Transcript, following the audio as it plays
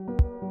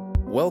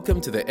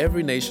Welcome to the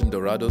Every Nation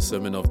Dorado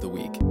Sermon of the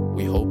Week.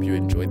 We hope you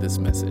enjoyed this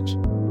message.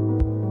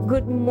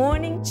 Good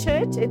morning,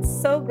 church.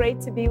 It's so great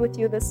to be with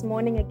you this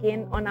morning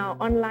again on our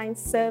online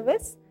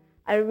service.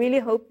 I really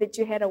hope that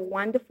you had a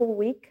wonderful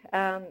week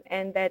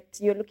and that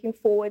you're looking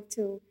forward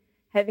to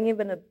having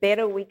even a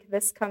better week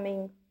this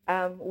coming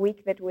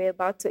week that we're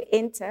about to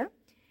enter.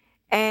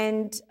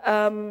 And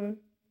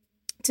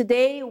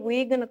today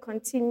we're going to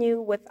continue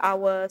with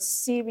our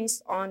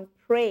series on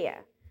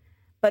prayer.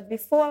 But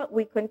before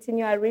we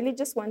continue, I really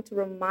just want to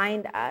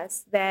remind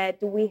us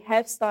that we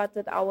have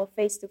started our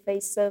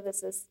face-to-face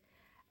services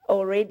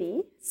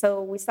already.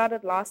 So we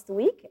started last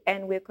week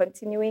and we're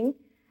continuing.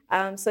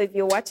 So if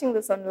you're watching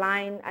this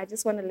online, I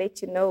just want to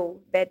let you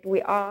know that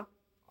we are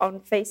on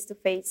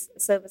face-to-face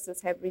services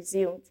have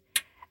resumed.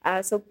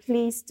 So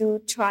please do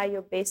try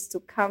your best to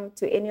come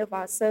to any of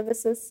our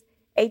services,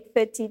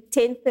 8:30,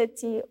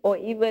 10:30, or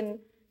even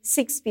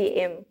 6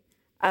 p.m.,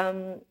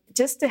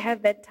 just to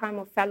have that time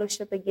of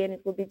fellowship again.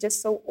 It will be just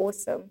so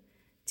awesome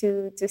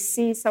to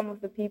see some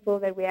of the people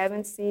that we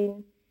haven't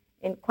seen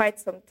in quite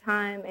some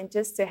time, and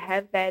just to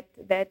have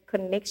that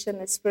connection,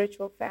 a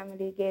spiritual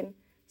family again.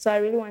 So I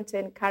really want to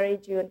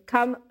encourage you and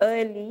come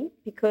early,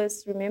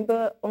 because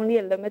remember, only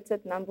a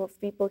limited number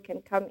of people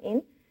can come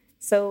in.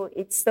 So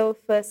it's still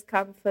first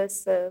come,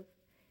 first serve.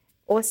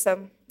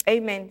 Awesome.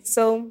 Amen.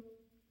 So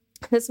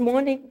this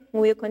morning,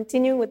 we're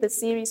continuing with the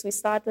series we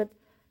started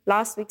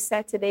last week,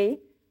 Saturday,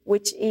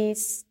 which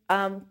is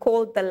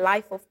called The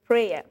Life of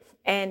Prayer.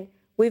 And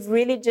we've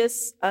really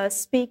just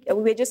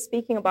we're just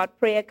speaking about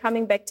prayer,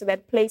 coming back to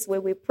that place where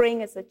we're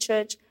praying as a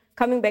church,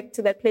 coming back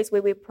to that place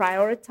where we're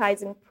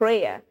prioritizing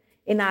prayer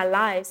in our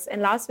lives.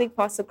 And last week,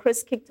 Pastor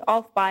Chris kicked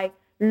off by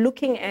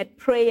looking at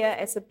prayer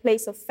as a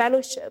place of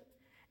fellowship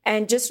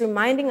and just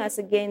reminding us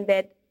again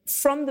that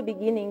from the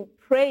beginning,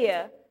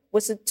 prayer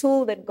was a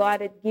tool that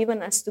God had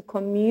given us to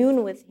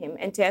commune with him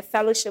and to have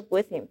fellowship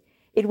with him.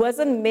 It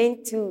wasn't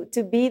meant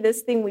to be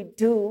this thing we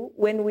do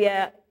when we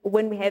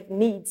have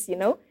needs, you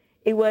know.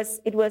 It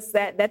was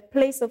that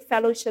place of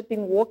fellowshipping,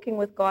 walking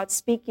with God,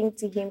 speaking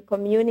to him,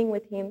 communing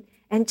with him,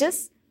 and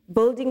just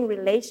building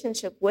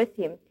relationship with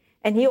him.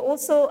 And he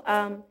also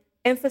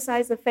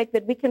emphasized the fact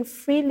that we can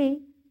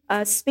freely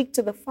speak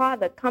to the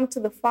Father, come to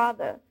the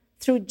Father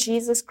through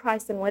Jesus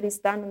Christ and what he's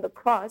done on the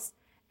cross,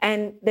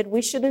 and that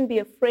we shouldn't be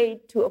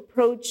afraid to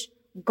approach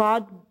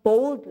God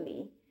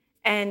boldly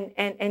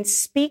and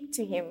speak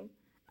to him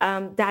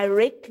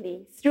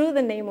directly through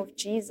the name of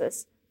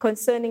Jesus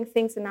concerning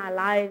things in our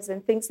lives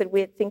and things that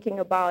we're thinking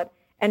about,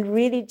 and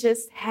really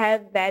just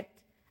have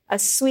a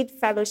sweet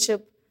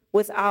fellowship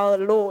with our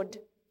Lord.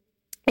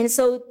 And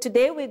so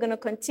today we're going to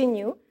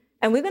continue,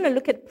 and we're going to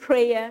look at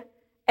prayer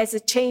as a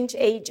change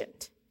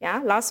agent. Yeah,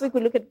 last week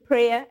we looked at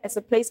prayer as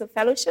a place of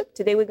fellowship.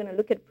 Today we're going to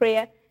look at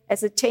prayer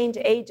as a change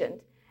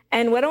agent.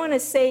 And what I want to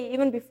say,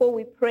 even before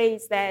we pray,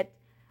 is that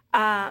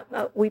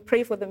we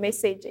pray for the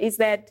message, is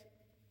that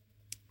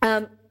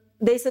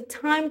there's a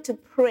time to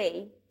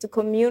pray, to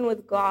commune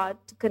with God,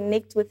 to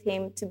connect with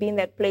him, to be in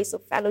that place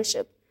of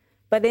fellowship.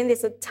 But then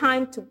there's a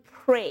time to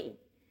pray.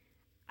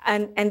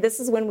 And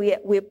this is when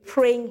we're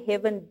praying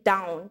heaven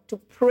down, to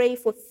pray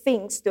for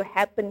things to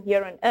happen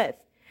here on earth.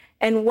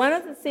 And one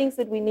of the things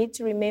that we need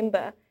to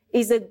remember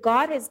is that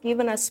God has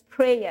given us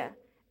prayer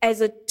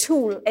as a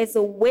tool, as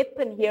a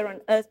weapon here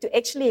on earth to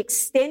actually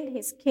extend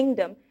his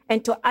kingdom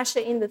and to usher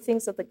in the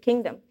things of the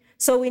kingdom.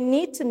 So we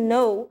need to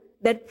know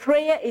that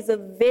prayer is a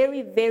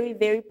very, very,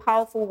 very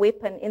powerful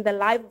weapon in the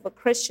life of a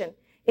Christian.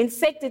 In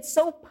fact, it's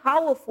so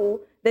powerful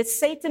that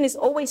Satan is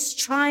always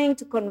trying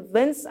to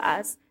convince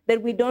us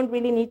that we don't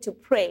really need to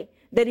pray,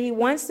 that he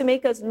wants to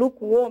make us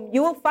lukewarm.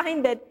 You will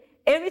find that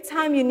every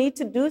time you need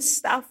to do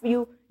stuff,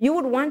 you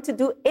would want to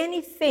do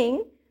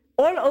anything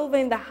all over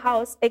in the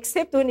house,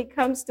 except when it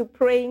comes to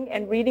praying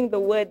and reading the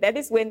word. That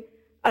is when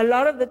a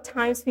lot of the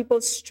times people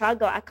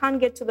struggle. I can't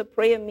get to the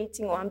prayer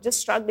meeting, or I'm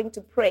just struggling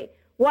to pray.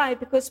 Why?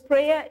 Because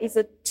prayer is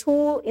a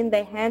tool in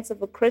the hands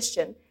of a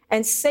Christian,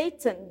 and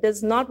Satan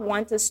does not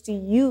want us to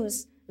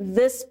use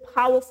this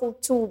powerful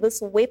tool,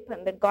 this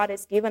weapon that God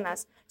has given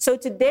us. So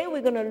today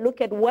we're going to look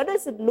at what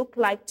does it look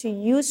like to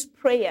use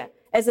prayer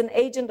as an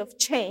agent of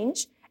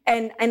change,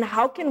 and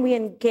how can we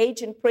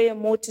engage in prayer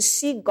more to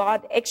see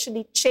God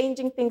actually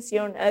changing things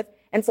here on earth,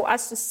 and for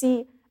us to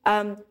see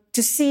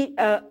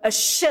a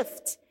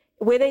shift,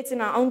 whether it's in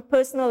our own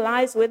personal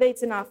lives, whether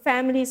it's in our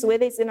families,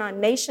 whether it's in our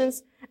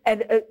nations,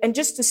 and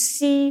just to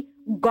see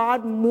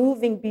God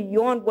moving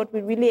beyond what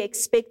we really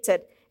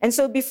expected. And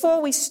so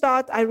before we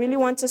start, I really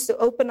want us to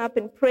open up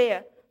in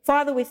prayer.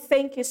 Father, we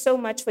thank you so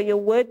much for your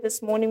word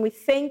this morning. We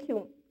thank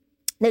you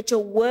that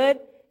your word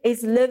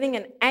is living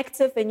and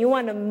active, and you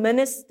want to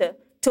minister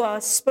to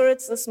our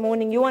spirits this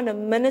morning. You want to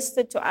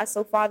minister to us,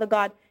 oh Father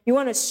God. You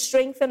want to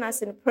strengthen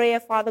us in prayer,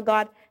 Father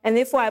God. And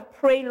therefore I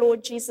pray,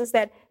 Lord Jesus,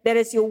 that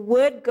as your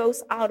word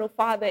goes out, oh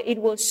Father,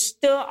 it will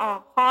stir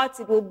our hearts.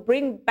 It will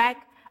bring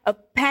back a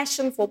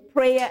passion for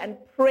prayer and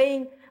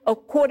praying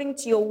according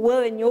to your will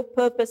and your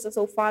purposes,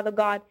 oh Father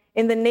God.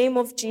 In the name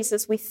of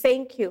Jesus, we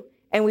thank you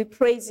and we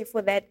praise you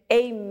for that.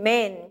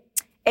 Amen.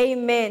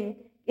 Amen.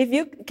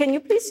 Can you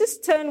please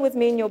just turn with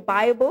me in your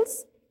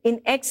Bibles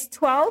in Acts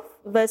 12,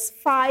 verse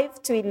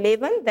 5 to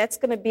 11. That's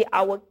going to be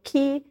our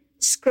key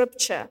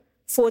scripture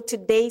for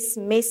today's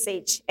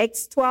message.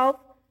 Acts 12,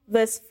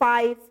 verse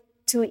 5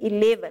 to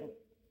 11.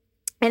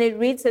 And it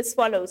reads as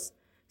follows.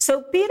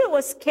 So Peter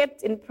was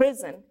kept in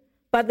prison,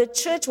 but the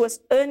church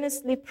was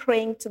earnestly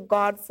praying to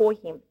God for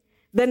him.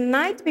 The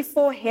night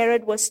before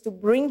Herod was to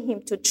bring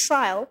him to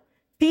trial,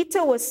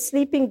 Peter was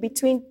sleeping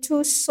between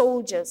two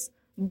soldiers,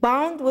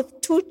 bound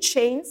with two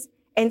chains,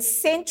 and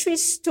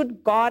sentries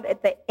stood guard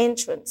at the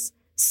entrance.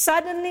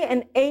 Suddenly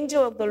an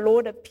angel of the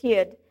Lord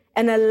appeared,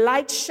 and a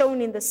light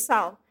shone in the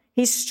cell.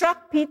 He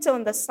struck Peter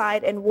on the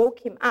side and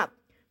woke him up.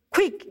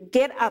 Quick,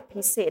 get up,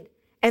 he said.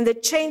 And the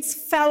chains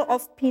fell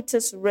off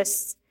Peter's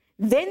wrists.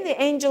 Then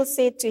the angel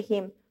said to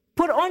him,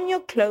 put on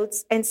your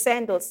clothes and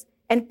sandals.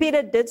 And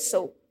Peter did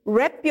so.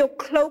 Wrap your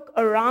cloak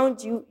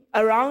around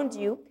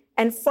you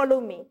and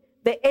follow me.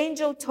 The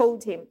angel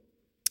told him.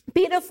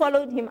 Peter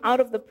followed him out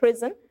of the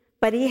prison,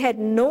 but he had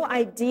no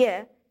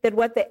idea that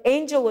what the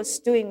angel was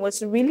doing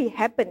was really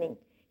happening.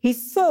 He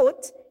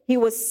thought he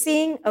was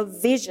seeing a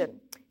vision.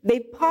 They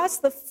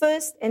passed the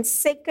first and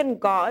second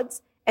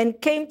guards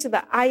and came to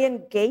the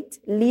iron gate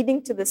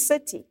leading to the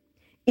city.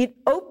 It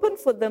opened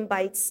for them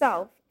by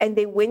itself, and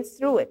they went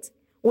through it.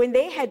 When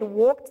they had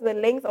walked the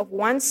length of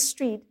one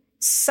street,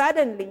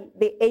 suddenly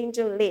the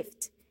angel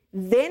left.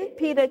 Then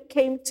Peter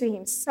came to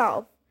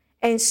himself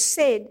and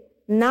said,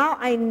 now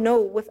I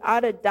know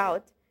without a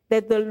doubt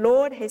that the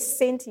Lord has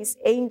sent his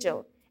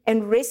angel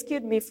and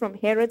rescued me from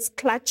Herod's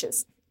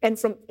clutches and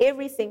from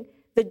everything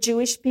the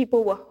Jewish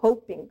people were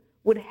hoping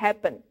would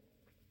happen.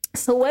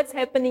 So what's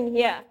happening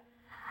here?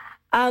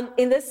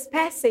 In this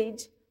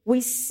passage,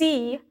 we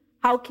see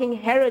how King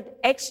Herod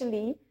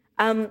actually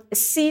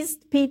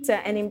seized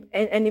Peter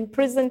and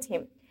imprisoned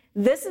him.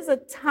 This is a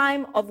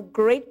time of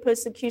great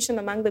persecution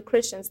among the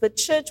Christians. The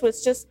church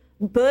was just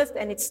birthed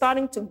and it's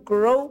starting to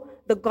grow.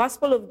 The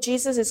gospel of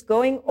Jesus is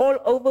going all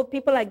over.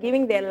 People are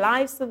giving their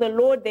lives to the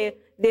Lord.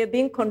 They're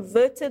being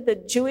converted. The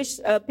Jewish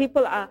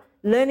people are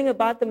learning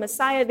about the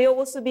Messiah. They're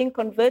also being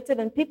converted,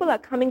 and people are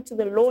coming to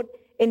the Lord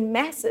in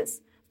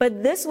masses.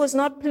 But this was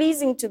not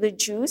pleasing to the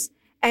Jews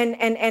and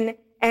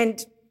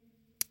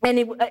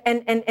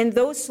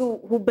those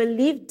who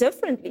believed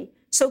differently.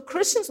 So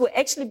Christians were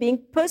actually being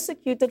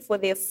persecuted for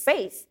their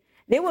faith.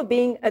 They were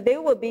being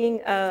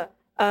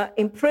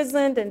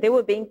imprisoned, and they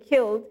were being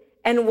killed.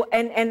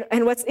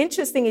 And what's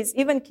interesting is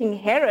even King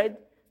Herod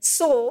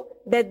saw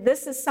that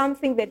this is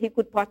something that he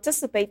could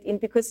participate in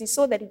because he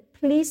saw that it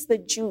pleased the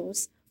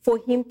Jews for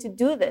him to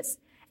do this.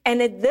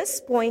 And at this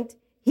point,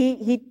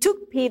 he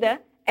took Peter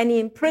and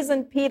he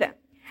imprisoned Peter.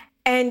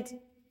 And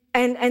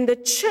the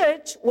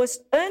church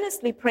was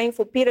earnestly praying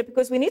for Peter,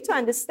 because we need to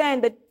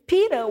understand that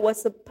Peter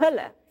was a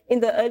pillar in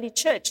the early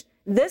church.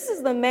 This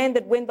is the man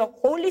that when the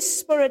Holy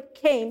Spirit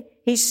came,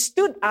 he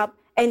stood up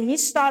and he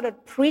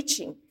started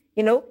preaching.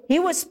 You know, he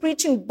was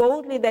preaching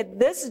boldly that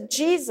this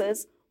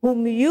Jesus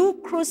whom you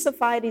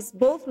crucified is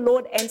both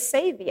Lord and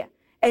Savior.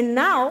 And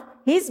now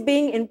he's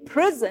being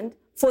imprisoned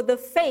for the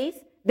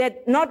faith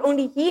that not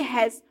only he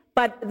has,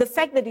 but the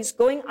fact that he's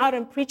going out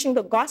and preaching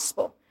the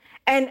gospel.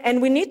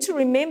 And we need to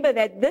remember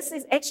that this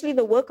is actually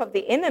the work of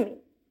the enemy.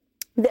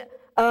 The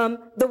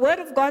word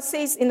of God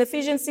says in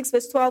Ephesians 6,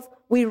 verse 12,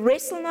 we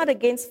wrestle not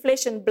against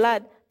flesh and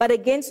blood, but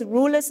against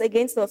rulers,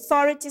 against the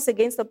authorities,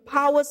 against the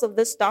powers of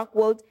this dark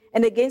world,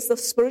 and against the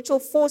spiritual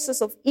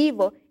forces of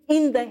evil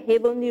in the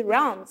heavenly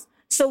realms.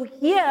 So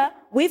here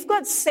we've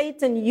got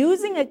Satan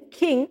using a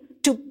king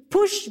to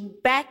push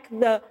back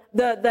the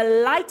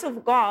light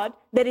of God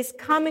that is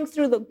coming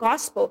through the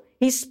gospel.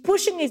 He's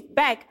pushing it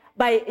back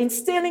by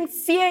instilling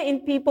fear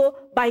in people,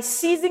 by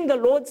seizing the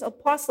Lord's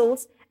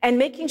apostles and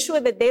making sure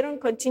that they don't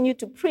continue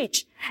to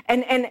preach.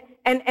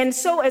 And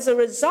so as a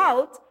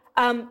result,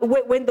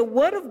 when the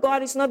word of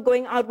God is not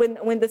going out,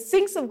 when the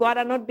things of God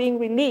are not being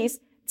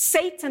released,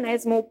 Satan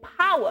has more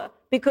power,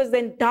 because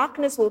then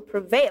darkness will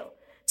prevail.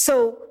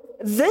 So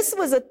this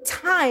was a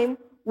time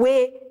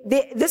where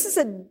this is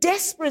a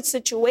desperate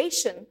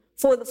situation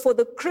for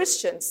the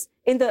Christians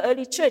in the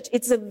early church.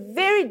 It's a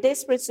very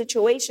desperate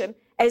situation,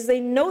 as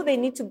they know they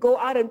need to go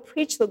out and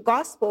preach the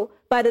gospel,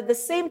 but at the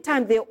same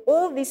time, there are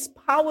all these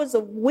powers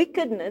of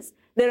wickedness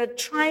that are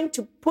trying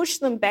to push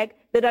them back,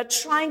 that are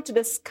trying to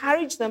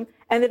discourage them,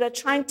 and that are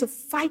trying to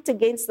fight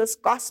against this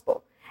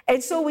gospel.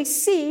 And so we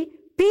see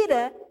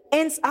Peter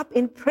ends up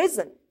in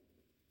prison.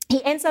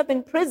 He ends up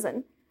in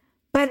prison,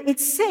 but it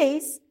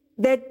says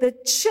that the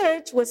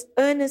church was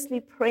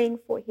earnestly praying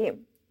for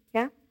him.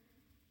 Yeah?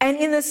 And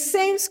in the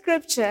same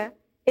scripture,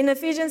 in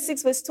Ephesians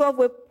 6, verse 12,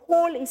 where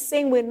Paul is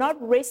saying we're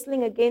not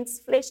wrestling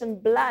against flesh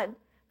and blood,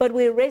 but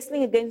we're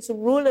wrestling against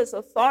rulers,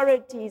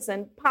 authorities,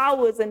 and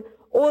powers, and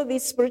all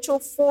these spiritual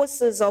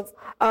forces of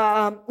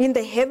in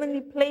the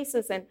heavenly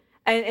places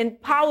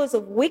and powers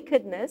of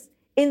wickedness.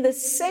 In the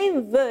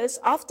same verse,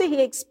 after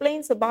he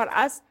explains about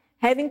us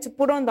having to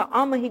put on the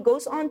armor, he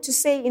goes on to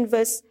say in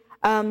verse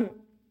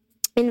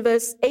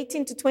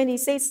 18 to 20, he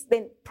says,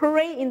 then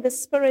pray in the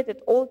Spirit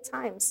at all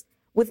times,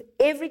 with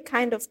every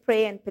kind of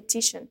prayer and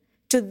petition.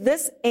 To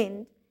this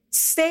end,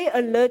 stay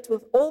alert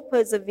with all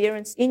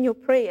perseverance in your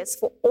prayers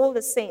for all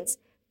the saints.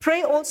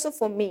 Pray also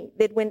for me,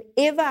 that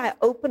whenever I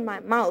open my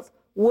mouth,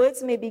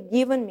 words may be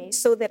given me,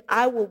 so that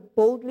I will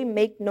boldly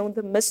make known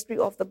the mystery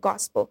of the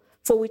gospel,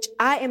 for which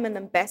I am an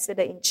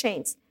ambassador in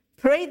chains.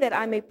 Pray that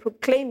I may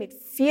proclaim it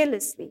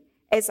fearlessly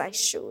as I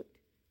should.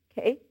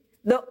 Okay?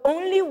 The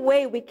only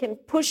way we can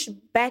push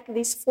back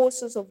these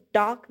forces of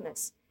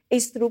darkness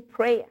is through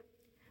prayer.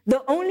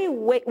 The only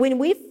way, when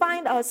we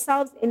find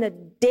ourselves in a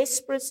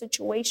desperate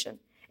situation,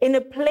 in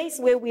a place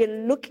where we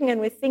are looking and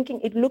we're thinking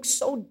it looks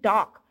so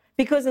dark,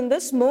 because in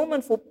this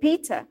moment for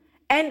Peter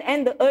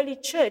and the early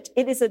church,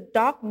 it is a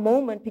dark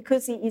moment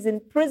because he is in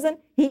prison,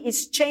 he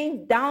is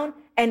chained down,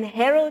 and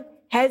Herod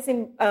has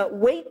him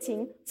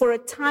waiting for a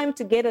time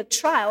to get a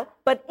trial.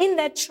 But in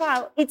that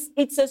trial,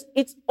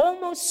 it's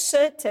almost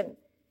certain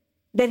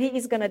that he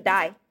is going to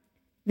die.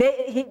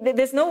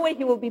 There's no way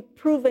he will be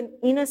proven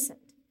innocent.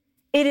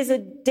 It is a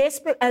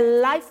desperate, a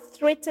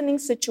life-threatening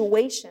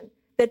situation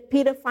that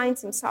Peter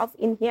finds himself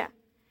in here.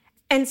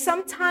 And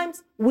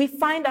sometimes we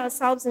find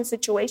ourselves in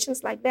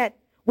situations like that.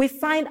 We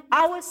find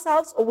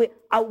ourselves, or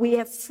we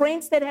have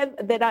friends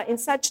that are in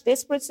such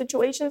desperate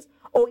situations,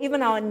 or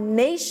even our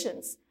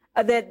nations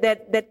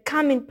that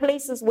come in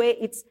places where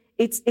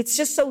it's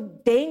just so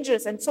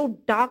dangerous and so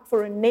dark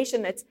for a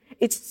nation.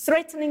 It's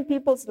threatening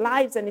people's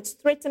lives and it's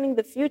threatening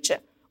the future.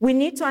 We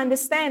need to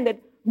understand that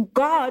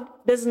God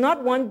does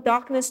not want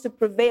darkness to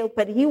prevail,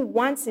 but he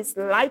wants his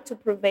light to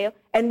prevail,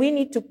 and we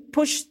need to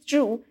push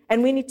through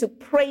and we need to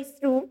pray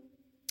through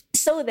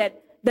so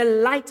that the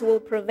light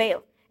will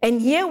prevail. And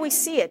here we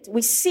see it.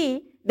 We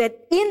see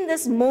that in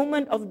this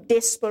moment of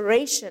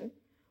desperation,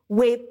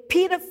 where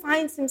Peter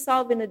finds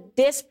himself in a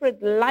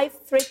desperate,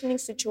 life-threatening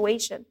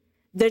situation,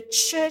 the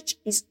church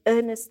is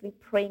earnestly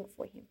praying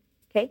for him,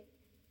 okay?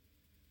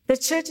 The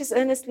church is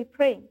earnestly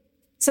praying.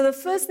 So the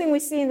first thing we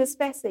see in this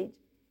passage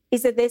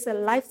is that there's a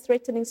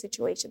life-threatening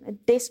situation, a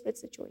desperate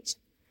situation.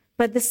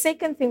 But the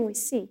second thing we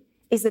see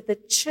is that the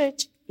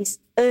church is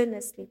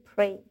earnestly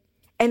praying.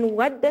 And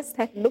what does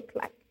that look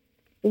like?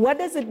 What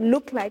does it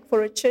look like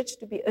for a church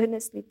to be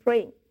earnestly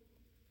praying?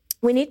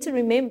 We need to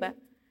remember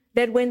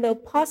that when the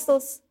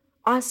apostles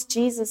asked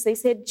Jesus, they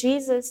said,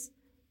 Jesus,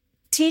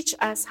 teach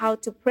us how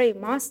to pray.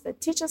 Master,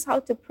 teach us how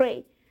to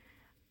pray.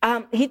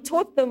 He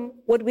taught them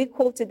what we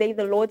call today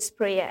the Lord's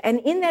Prayer. And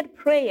in that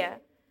prayer,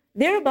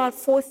 there are about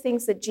 4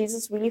 things that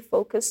Jesus really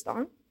focused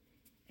on.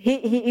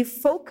 He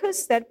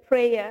focused that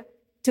prayer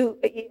to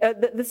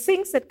the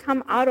things that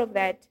come out of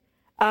that,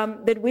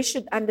 that we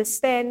should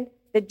understand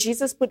that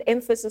Jesus put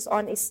emphasis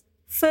on is,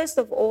 first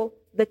of all,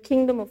 the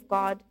kingdom of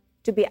God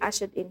to be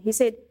ushered in. He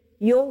said,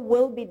 your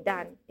will be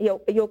done.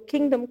 Your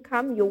kingdom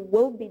come, your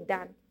will be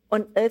done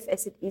on earth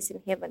as it is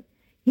in heaven.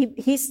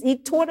 He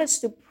taught us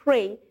to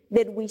pray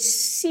that we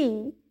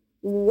see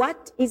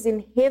what is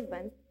in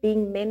heaven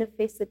being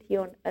manifested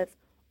here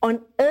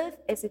on earth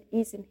as it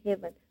is in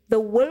heaven. The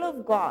will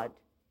of God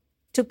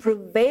to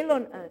prevail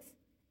on earth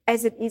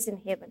as it is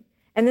in heaven.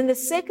 And then the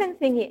second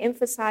thing he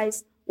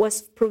emphasized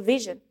was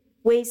provision,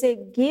 where he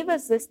said, give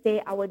us this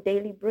day our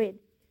daily bread.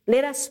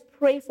 Let us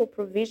pray for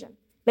provision.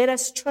 Let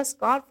us trust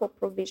God for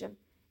provision.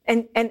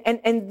 And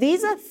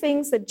these are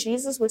things that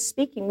Jesus was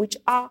speaking, which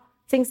are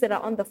things that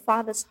are on the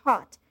Father's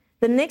heart.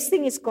 The next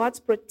thing is God's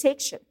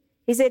protection.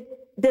 He said,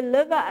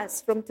 deliver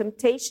us from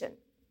temptation.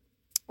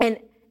 And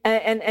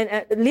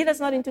lead us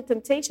not into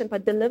temptation,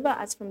 but deliver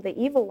us from the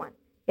evil one.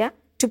 Yeah,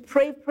 to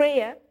pray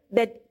prayer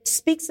that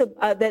speaks of,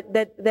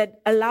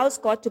 that allows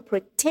God to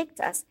protect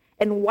us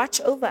and watch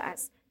over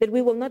us, that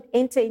we will not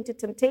enter into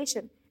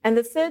temptation. And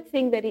the third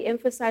thing that he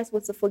emphasized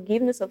was the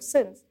forgiveness of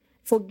sins.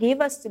 Forgive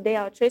us today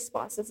our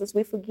trespasses as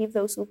we forgive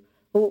those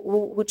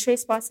who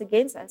trespass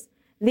against us.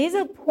 These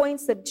are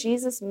points that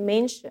Jesus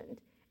mentioned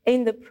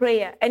in the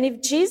prayer. And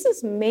if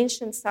Jesus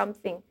mentioned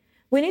something,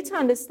 we need to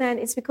understand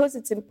it's because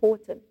it's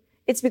important.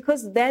 It's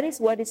because that is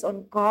what is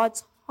on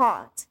God's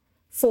heart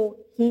for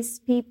his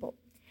people.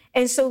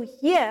 And so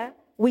here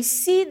we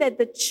see that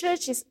the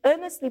church is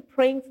earnestly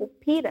praying for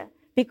Peter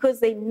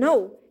because they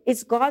know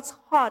it's God's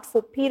heart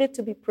for Peter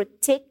to be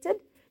protected,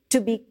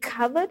 to be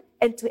covered,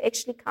 and to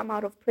actually come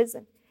out of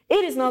prison.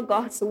 It is not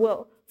God's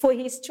will for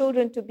his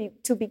children to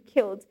be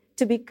killed,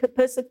 to be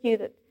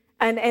persecuted,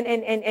 and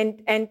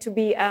to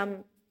be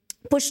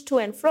pushed to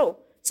and fro.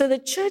 So the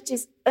church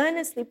is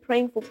earnestly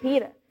praying for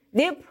Peter.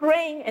 They're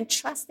praying and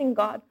trusting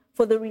God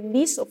for the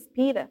release of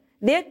Peter.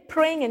 They're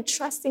praying and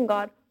trusting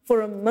God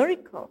for a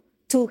miracle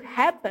to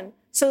happen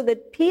so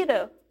that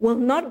Peter will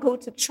not go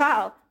to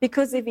trial,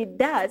 because if he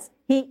does,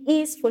 he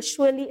is for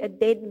surely a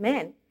dead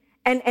man.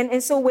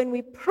 And so when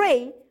we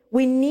pray,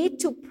 we need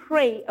to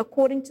pray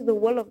according to the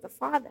will of the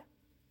Father.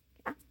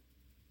 Yeah?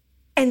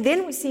 And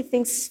then we see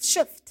things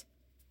shift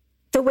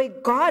the way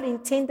God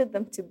intended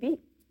them to be.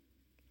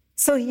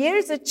 So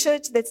here's a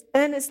church that's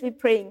earnestly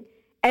praying.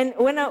 And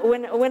when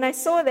I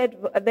saw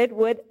that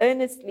word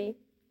earnestly,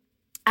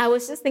 I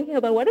was just thinking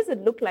about what does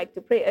it look like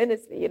to pray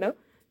earnestly,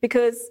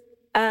 Because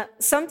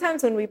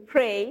sometimes when we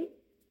pray,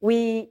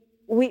 we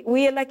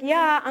we are like,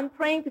 yeah, I'm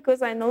praying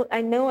because I know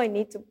I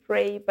need to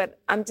pray, but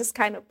I'm just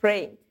kind of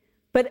praying.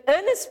 But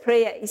earnest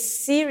prayer is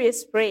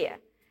serious prayer.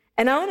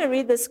 And I want to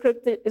read the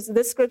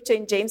scripture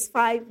in James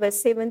 5,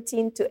 verse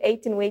 17 to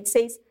 18, where it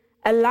says,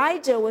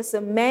 Elijah was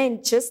a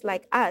man just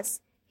like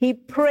us. He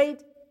prayed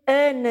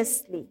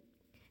earnestly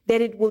that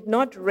it would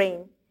not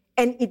rain,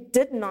 and it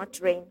did not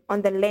rain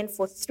on the land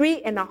for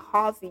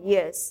 3.5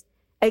 years.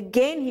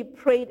 Again he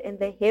prayed, and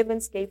the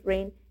heavens gave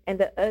rain, and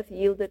the earth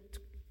yielded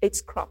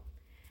its crop.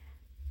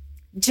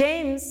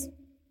 James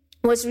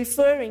was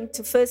referring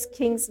to 1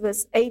 Kings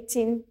verse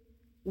 18,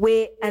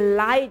 where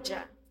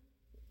Elijah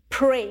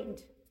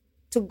prayed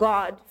to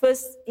God.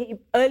 First, he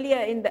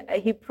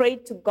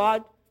prayed to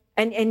God,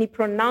 and he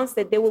pronounced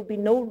that there will be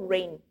no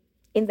rain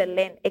in the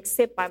land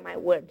except by my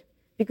word,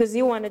 because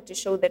he wanted to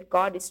show that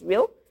God is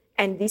real,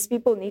 and these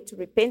people need to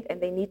repent,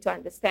 and they need to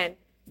understand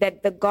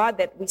that the God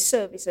that we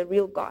serve is a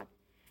real God.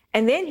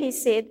 And then he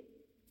said,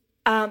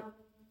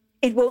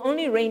 it will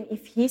only rain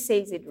if he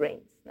says it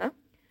rains. Huh?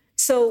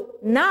 So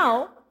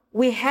now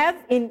we have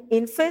in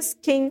 1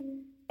 Kings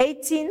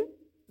 18,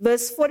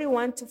 verse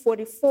 41 to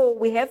 44,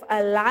 we have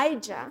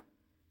Elijah,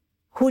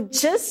 who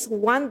just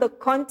won the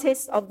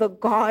contest of the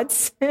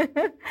gods,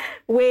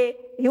 where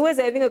he was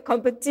having a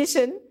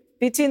competition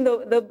between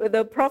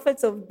the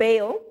prophets of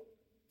Baal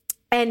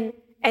and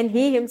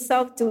he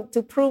himself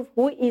to prove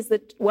who is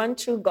the one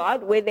true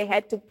God, where they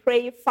had to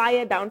pray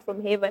fire down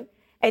from heaven.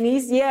 And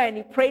he's here and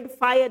he prayed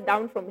fire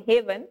down from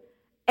heaven,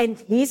 and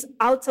his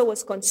altar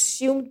was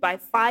consumed by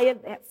fire.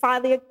 The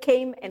fire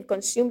came and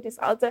consumed his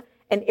altar,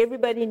 and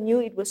everybody knew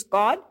it was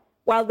God,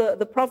 while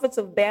the prophets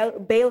of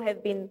Baal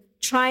have been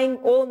trying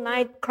all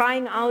night,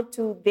 crying out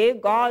to their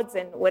gods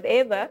and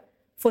whatever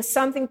for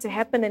something to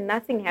happen, and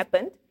nothing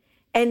happened.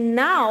 And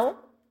now,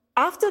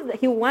 after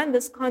he won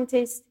this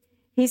contest,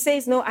 he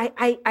says, no,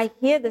 I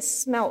hear the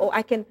smell, or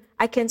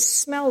I can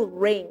smell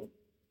rain.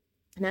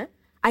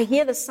 I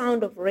hear the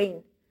sound of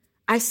rain.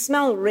 I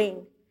smell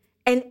rain.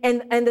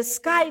 And the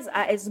skies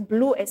are as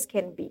blue as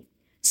can be.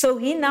 So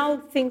he now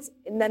thinks,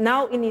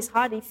 now in his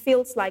heart, he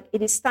feels like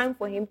it is time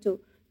for him to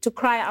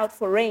cry out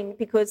for rain,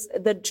 because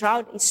the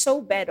drought is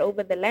so bad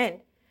over the land.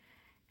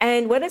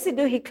 And what does he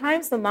do? He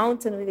climbs the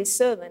mountain with his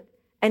servant,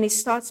 and he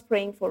starts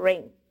praying for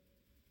rain.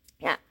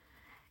 Yeah.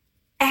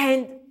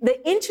 And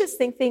the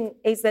interesting thing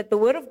is that the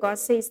word of God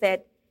says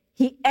that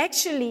he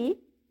actually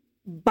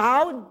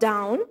bowed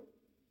down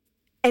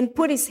and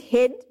put his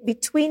head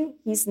between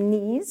his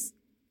knees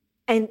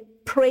and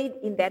prayed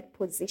in that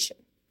position.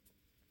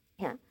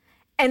 Yeah.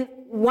 And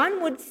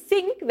one would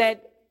think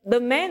that the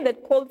man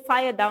that called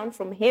fire down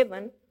from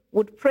heaven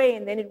would pray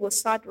and then it would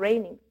start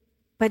raining.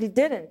 But he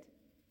didn't.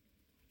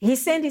 He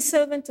sent his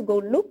servant to go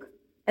look,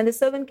 and the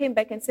servant came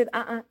back and said,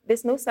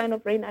 there's no sign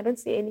of rain. I don't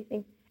see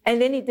anything.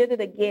 And then he did it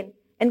again.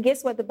 And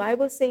guess what? The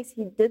Bible says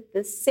he did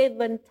this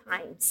 7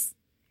 times.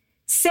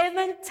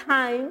 7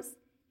 times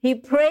he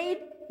prayed,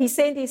 he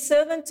sent his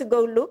servant to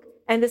go look,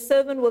 and the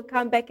servant will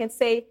come back and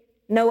say,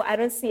 no, I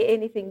don't see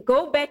anything.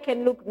 Go back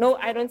and look. No,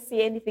 I don't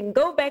see anything.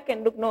 Go back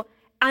and look. No.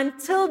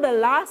 Until the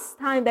last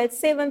time, that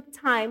 7th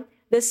time,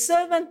 the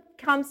servant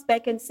comes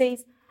back and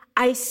says,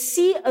 I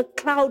see a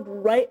cloud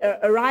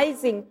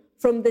rising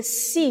from the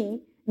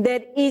sea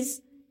that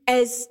is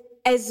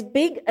as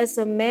big as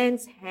a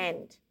man's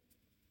hand.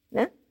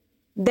 Yeah?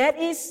 That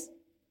is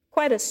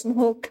quite a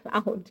small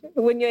cloud.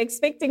 When you're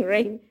expecting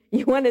rain,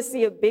 you want to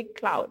see a big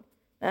cloud.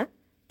 Yeah?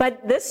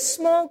 But this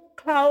small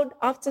cloud,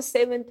 after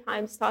 7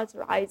 times, starts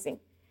rising.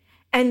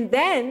 And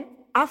then,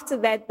 after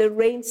that, the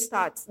rain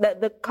starts.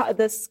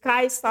 The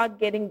sky starts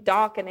getting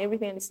dark and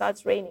everything, and it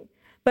starts raining.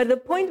 But the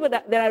point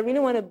that I really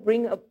want to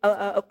bring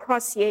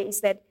across here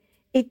is that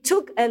it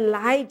took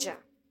Elijah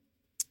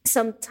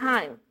some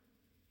time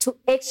to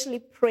actually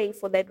pray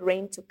for that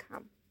rain to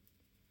come.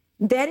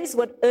 That is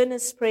what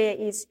earnest prayer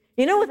is.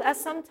 You know, with us,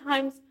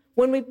 sometimes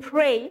when we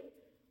pray,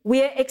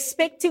 we are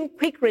expecting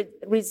quick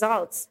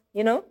results,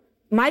 you know,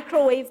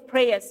 microwave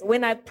prayers.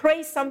 When I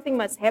pray, something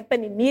must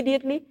happen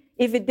immediately.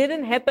 If it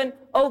didn't happen,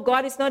 oh,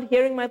 God is not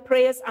hearing my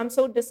prayers. I'm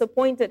so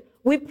disappointed.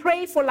 We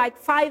pray for like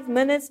 5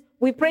 minutes.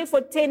 We pray for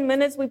 10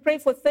 minutes. We pray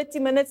for 30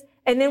 minutes.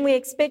 And then we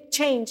expect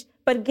change.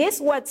 But guess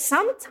what?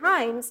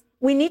 Sometimes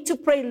we need to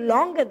pray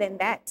longer than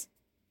that.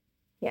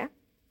 Yeah.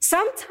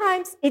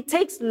 Sometimes it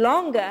takes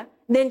longer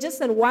than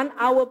just a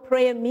 1-hour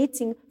prayer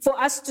meeting for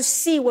us to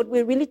see what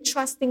we're really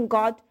trusting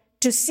God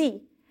to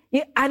see.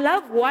 I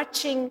love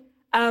watching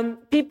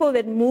people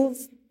that move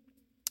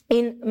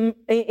in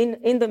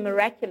the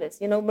miraculous,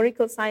 you know,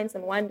 miracle signs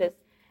and wonders.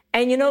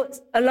 And, you know,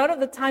 a lot of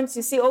the times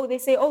you see, they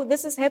say,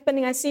 this is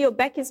happening. I see your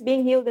back is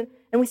being healed.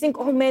 And we think,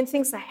 oh, man,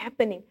 things are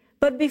happening.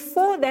 But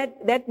before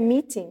that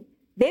meeting,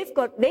 they've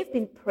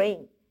been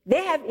praying.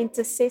 They have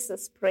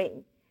intercessors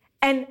praying.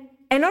 And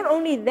not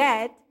only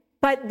that,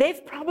 but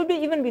they've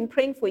probably even been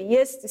praying for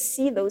years to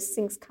see those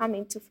things come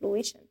into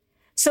fruition.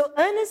 So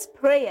earnest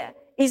prayer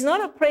is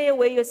not a prayer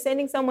where you're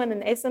sending someone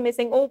an SMS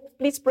saying, oh,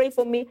 please pray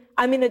for me.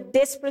 I'm in a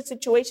desperate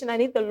situation. I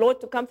need the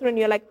Lord to come through. And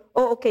you're like,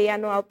 oh, okay, I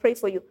know, I'll pray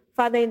for you.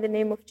 Father, in the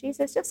name of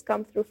Jesus, just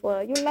come through for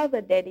her. You love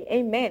her, Daddy.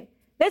 Amen.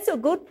 That's a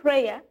good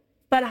prayer.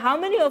 But how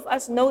many of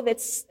us know that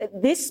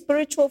these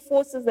spiritual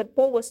forces that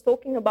Paul was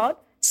talking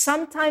about,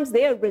 sometimes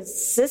they are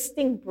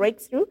resisting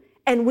breakthrough,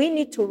 and we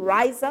need to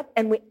rise up,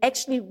 and we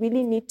actually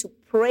really need to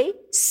pray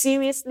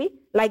seriously,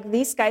 like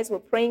these guys were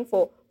praying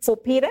for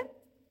Peter.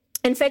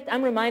 In fact,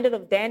 I'm reminded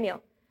of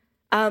Daniel.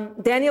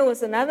 Daniel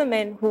was another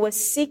man who was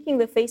seeking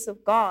the face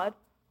of God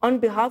on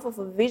behalf of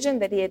a vision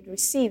that he had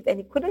received, and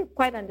he couldn't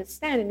quite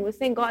understand. And he was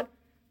saying, God,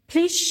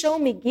 please show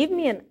me, give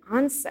me an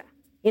answer,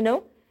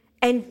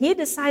 And he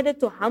decided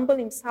to humble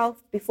himself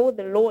before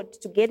the Lord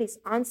to get his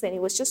answer. And he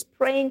was just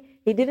praying.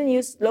 He didn't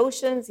use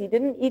lotions. He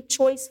didn't eat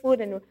choice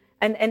food.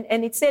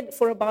 And it said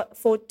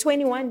for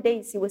 21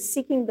 days, he was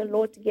seeking the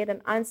Lord to get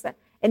an answer.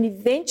 And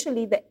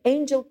eventually the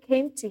angel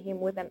came to him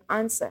with an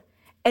answer.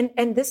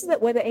 And this is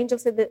what the angel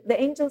said.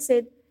 The angel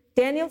said,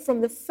 Daniel,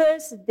 from the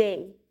first day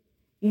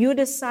you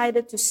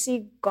decided to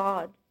seek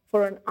God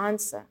for an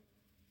answer,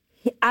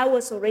 I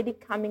was already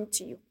coming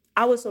to you.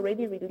 I was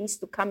already released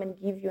to come and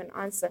give you an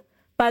answer.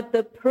 But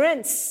the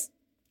prince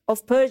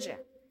of Persia,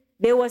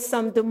 there was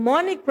some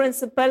demonic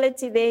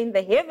principality there in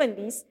the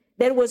heavenlies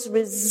that was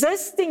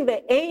resisting the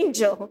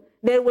angel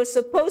that was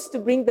supposed to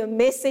bring the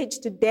message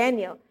to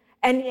Daniel.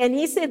 And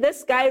he said,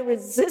 this guy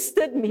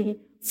resisted me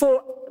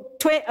for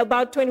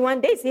about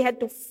 21 days. He had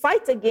to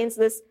fight against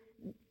this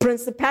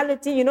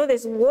principality.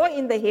 There's war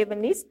in the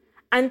heavenlies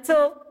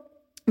until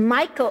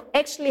Michael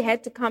actually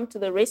had to come to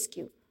the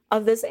rescue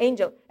of this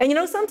angel.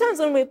 And sometimes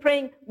when we're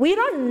praying, we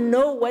don't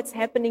know what's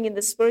happening in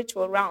the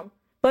spiritual realm,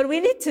 but we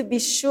need to be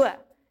sure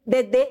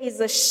that there is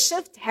a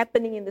shift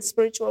happening in the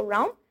spiritual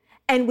realm,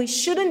 and we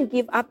shouldn't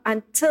give up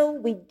until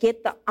we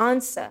get the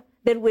answer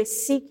that we're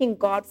seeking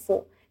God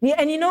for.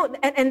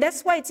 And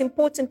that's why it's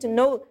important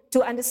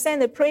to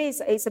understand that prayer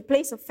is a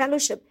place of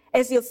fellowship.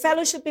 As you're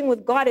fellowshipping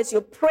with God, as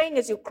you're praying,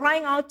 as you're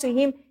crying out to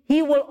him,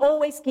 he will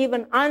always give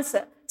an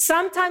answer.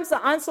 Sometimes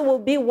the answer will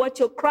be what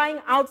you're crying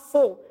out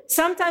for.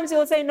 Sometimes he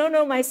will say,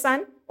 no, my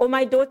son or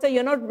my daughter,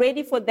 you're not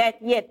ready for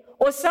that yet.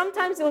 Or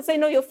sometimes he will say,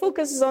 no, your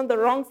focus is on the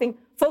wrong thing.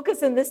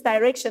 Focus in this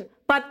direction.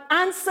 But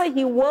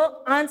he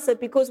will answer,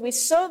 because we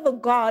serve a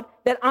God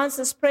that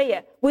answers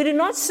prayer. We do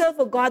not serve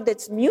a God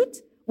that's mute.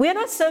 We are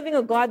not serving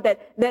a God that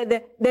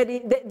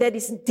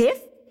is deaf.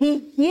 He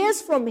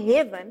hears from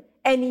heaven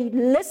and he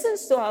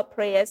listens to our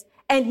prayers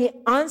and he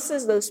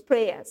answers those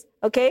prayers.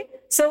 Okay?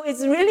 So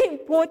it's really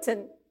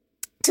important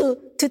to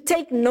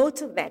take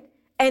note of that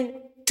and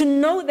to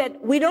know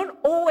that we don't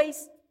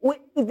always,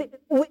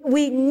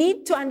 we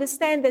need to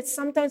understand that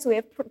sometimes we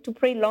have to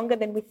pray longer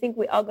than we think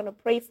we are going to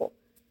pray for.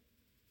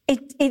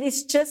 It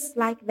is just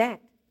like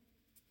that.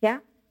 Yeah?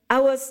 I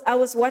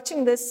was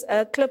watching this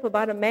clip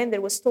about a man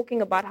that was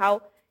talking about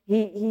how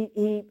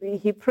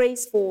he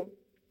prays for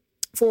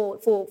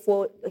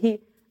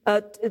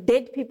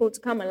dead people to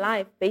come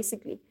alive,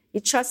 basically. He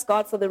trusts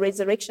God for the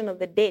resurrection of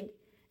the dead.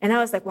 And I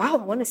was like, wow, I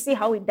want to see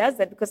how he does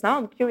that, because now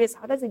I'm curious,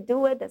 how does he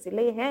do it? Does he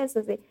lay hands?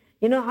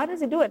 How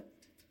does he do it?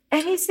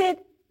 And he said,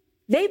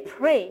 they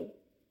pray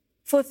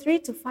for 3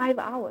 to 5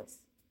 hours.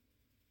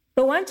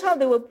 The one child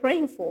they were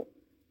praying for,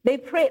 they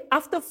prayed.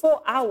 After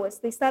 4 hours,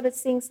 they started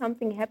seeing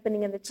something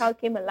happening and the child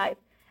came alive.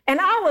 And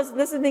I was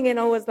listening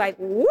and I was like,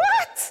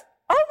 what?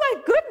 Oh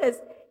my goodness.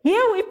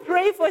 Here we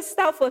pray for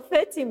stuff for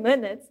 30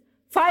 minutes,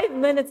 5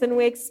 minutes, and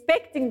we're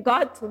expecting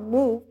God to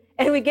move,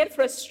 and we get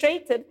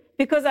frustrated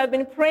because I've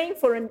been praying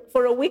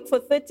for a week for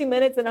 30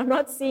 minutes and I'm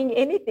not seeing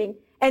anything.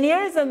 And here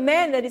is a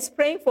man that is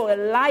praying for a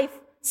life,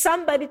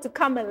 somebody to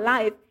come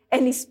alive,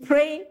 and he's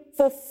praying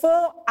for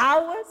 4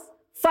 hours,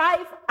 5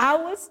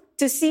 hours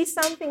to see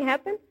something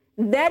happen.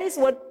 That is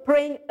what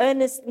praying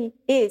earnestly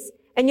is.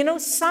 And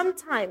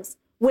sometimes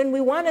when we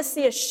want to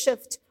see a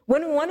shift,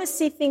 when we want to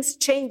see things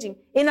changing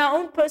in our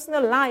own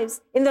personal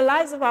lives, in the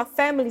lives of our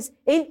families,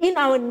 in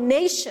our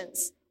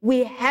nations,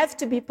 we have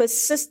to be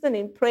persistent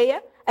in prayer,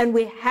 and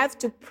we have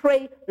to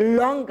pray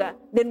longer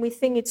than we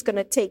think it's going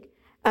to take.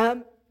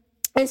 And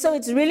so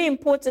it's really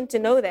important to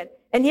know that.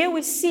 And here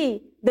we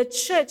see the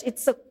church,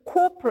 it's a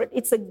corporate,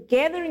 it's a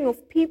gathering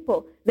of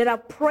people that are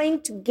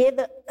praying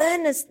together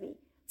earnestly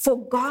for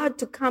God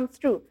to come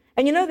through.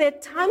 And there are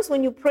times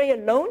when you pray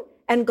alone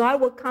and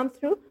God will come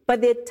through,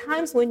 but there are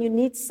times when you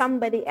need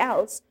somebody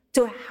else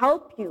to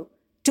help you,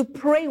 to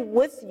pray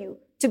with you,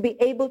 to be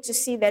able to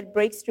see that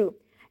breakthrough.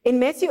 In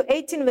Matthew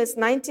 18, verse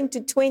 19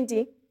 to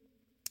 20,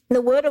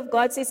 the word of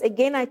God says,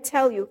 again, I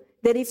tell you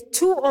that if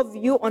 2 of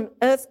you on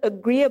earth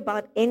agree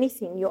about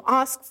anything you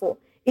ask for,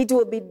 it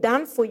will be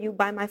done for you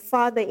by my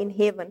Father in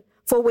heaven.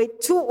 For where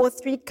 2 or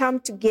 3 come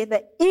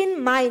together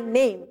in my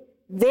name,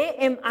 there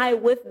am I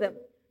with them.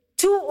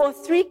 2 or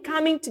 3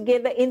 coming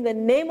together in the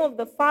name of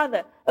the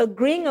Father,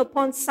 agreeing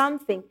upon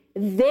something,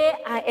 there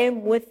I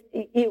am with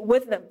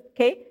them.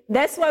 Okay?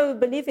 That's why we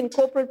believe in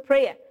corporate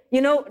prayer.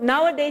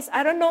 Nowadays,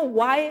 I don't know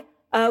why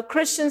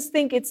Christians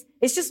think it's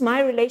just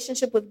my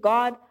relationship with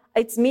God.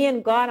 It's me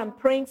and God. I'm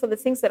praying for the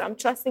things that I'm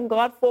trusting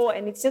God for,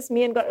 and it's just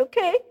me and God.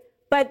 Okay.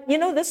 But,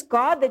 this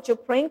God that you're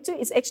praying to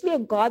is actually a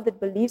God that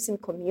believes in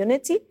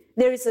community.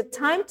 There is a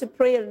time to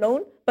pray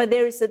alone, but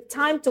there is a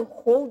time to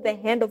hold the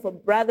hand of a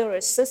brother or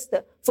a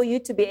sister for you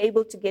to be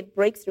able to get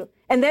breakthrough.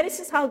 And that is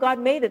just how God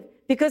made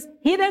it, because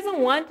he doesn't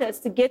want us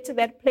to get to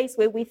that place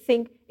where we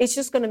think it's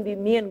just going to be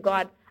me and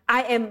God.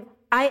 I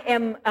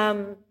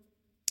am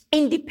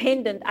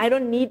independent. I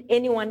don't need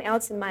anyone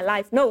else in my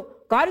life. No,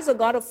 God is a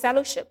God of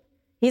fellowship.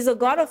 He's a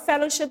God of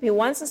fellowship. He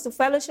wants us to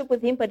fellowship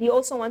with him, but he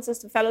also wants us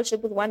to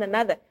fellowship with one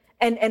another.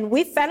 And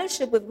we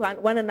fellowship with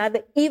one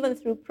another even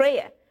through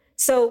prayer.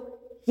 So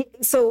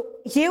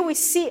here we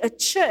see a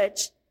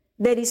church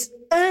that is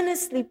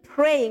earnestly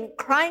praying,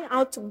 crying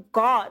out to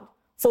God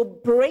for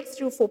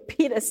breakthrough for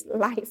Peter's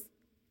life.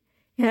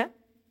 Yeah?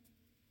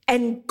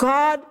 And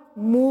God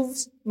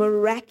moves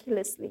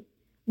miraculously.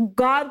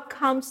 God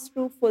comes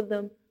through for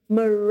them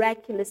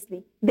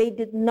miraculously. They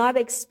did not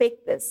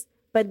expect this,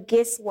 but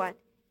guess what?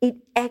 It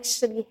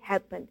actually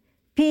happened.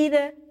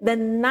 Peter, the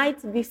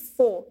night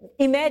before,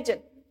 imagine,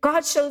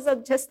 God shows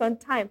up just on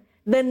time.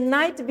 The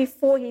night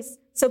before he's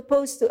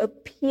supposed to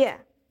appear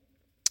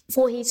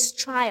for his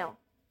trial,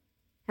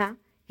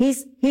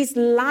 he's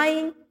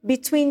lying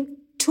between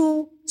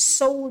two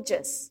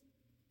soldiers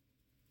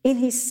in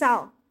his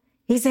cell.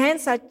 His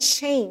hands are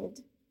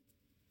chained.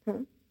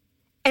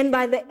 And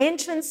by the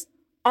entrance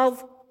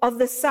of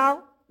the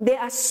cell, there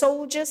are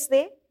soldiers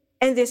there.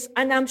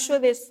 And I'm sure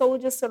there's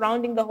soldiers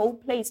surrounding the whole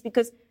place,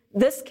 because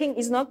this king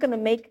is not going to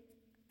make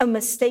a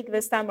mistake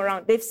this time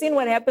around. They've seen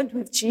what happened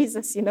with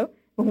Jesus,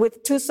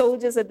 with two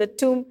soldiers at the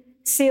tomb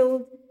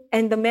sealed,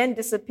 and the man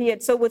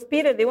disappeared. So with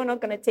Peter, they were not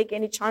going to take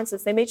any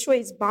chances. They made sure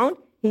he's bound.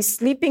 He's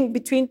sleeping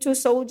between two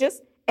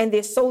soldiers, and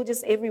there's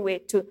soldiers everywhere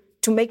to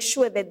make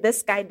sure that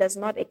this guy does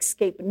not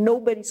escape.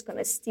 Nobody's going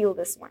to steal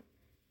this one,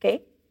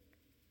 okay?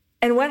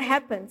 And what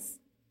happens?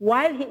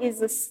 While he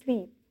is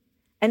asleep,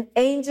 an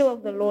angel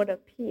of the Lord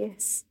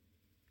appears,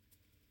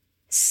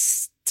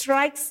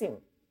 strikes him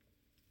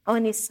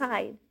on his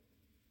side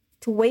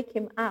to wake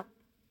him up,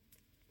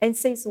 and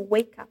says,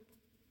 wake up.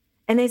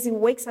 And as he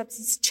wakes up,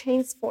 his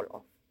chains fall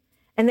off.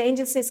 And the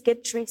angel says,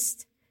 get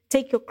dressed,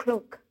 take your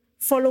cloak,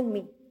 follow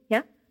me.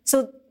 Yeah.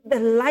 So the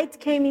light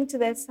came into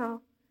their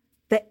cell.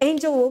 The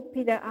angel woke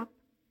Peter up,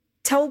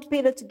 told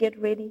Peter to get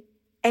ready,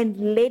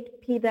 and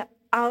led Peter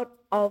out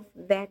of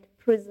that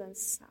prison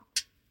cell.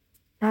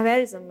 Now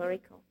that is a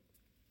miracle.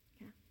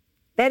 Yeah.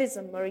 That is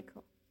a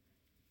miracle.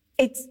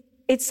 It's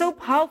so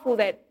powerful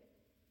that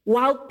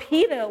while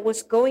Peter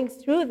was going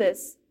through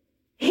this,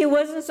 he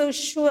wasn't so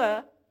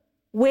sure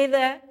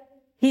whether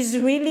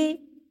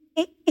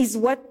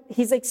what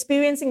he's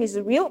experiencing is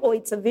real or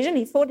it's a vision.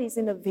 He thought he's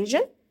in a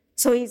vision.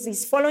 So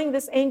he's following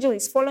this angel.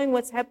 He's following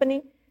what's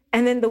happening.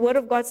 And then the word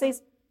of God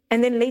says,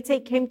 and then later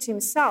he came to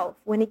himself.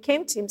 When he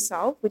came to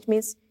himself, which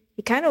means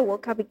he kind of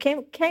woke up,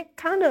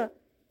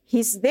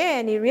 he's there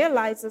and he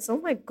realizes, oh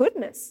my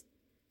goodness,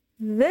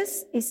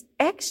 this is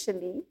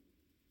actually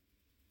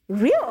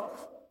real.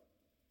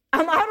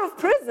 I'm out of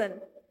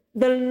prison.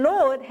 The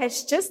Lord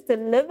has just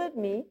delivered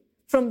me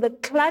from the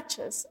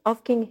clutches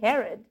of King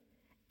Herod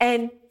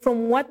and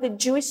from what the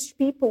Jewish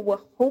people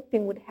were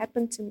hoping would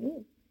happen to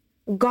me.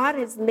 God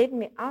has led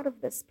me out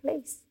of this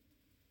place.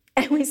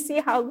 And we see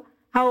how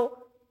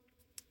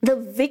the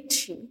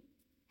victory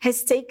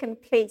has taken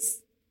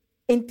place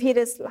in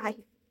Peter's life.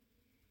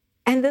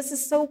 And this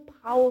is so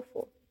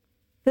powerful.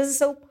 This is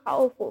so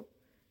powerful.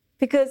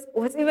 Because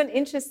what's even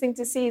interesting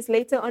to see is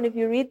later on, if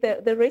you read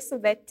the rest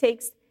of that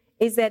text,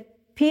 is that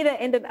Peter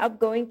ended up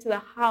going to the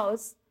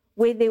house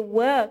where there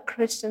were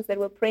Christians that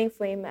were praying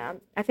for him.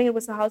 I think it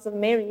was the house of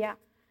Mary, yeah.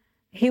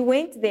 He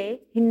went there,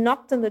 he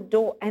knocked on the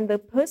door, and the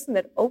person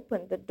that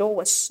opened the door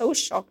was so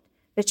shocked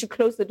that she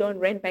closed the door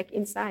and ran back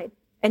inside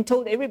and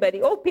told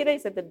everybody, oh, Peter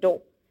is at the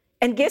door.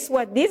 And guess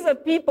what? These are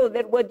people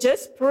that were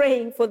just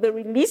praying for the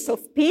release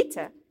of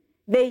Peter.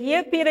 They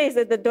hear Peter is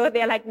at the door.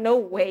 They're like, no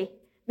way.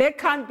 That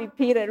can't be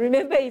Peter.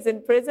 Remember, he's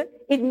in prison.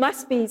 It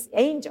must be his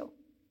angel.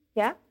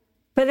 Yeah?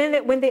 But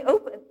then when they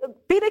open,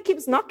 Peter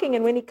keeps knocking,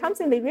 and when he comes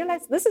in, they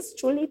realize this is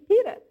truly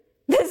Peter.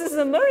 This is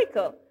a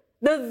miracle.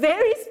 The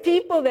various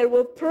people that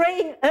were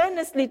praying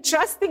earnestly,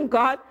 trusting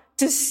God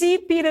to see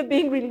Peter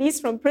being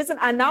released from prison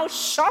are now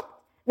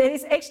shocked that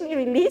he's actually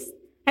released.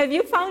 Have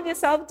you found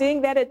yourself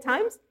doing that at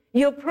times?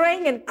 You're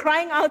praying and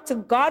crying out to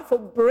God for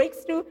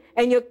breakthrough,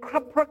 and you're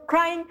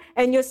crying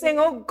and you're saying,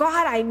 oh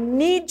God, I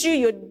need you.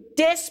 You're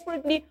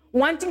desperately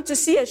wanting to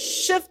see a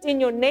shift in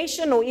your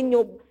nation or in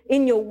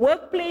your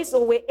workplace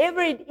or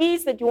wherever it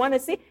is that you want to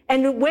see.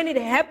 And when it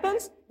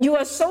happens, you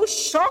are so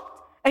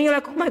shocked and you're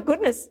like, oh my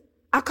goodness,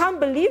 I can't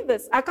believe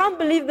this. I can't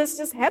believe this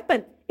just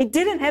happened. It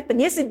didn't happen.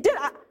 Yes, it did.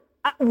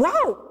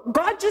 Wow,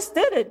 God just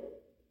did it.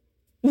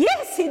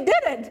 Yes, he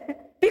did it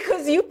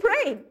because you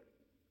prayed.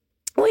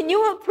 When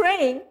you were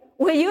praying,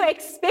 were you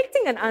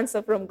expecting an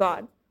answer from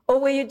God? Or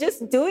were you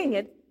just doing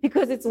it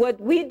because it's what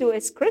we do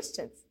as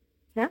Christians?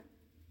 Yeah?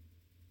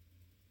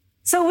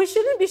 So we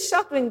shouldn't be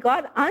shocked when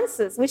God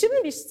answers. We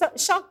shouldn't be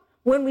shocked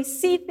when we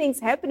see things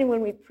happening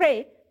when we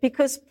pray,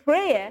 because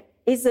prayer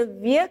is a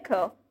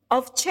vehicle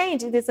of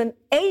change. It is an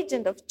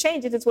agent of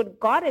change. It is what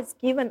God has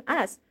given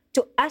us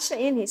to usher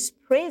in his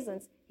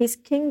presence, his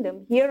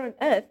kingdom here on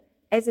earth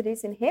as it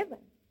is in heaven.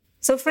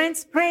 So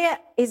friends, prayer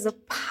is a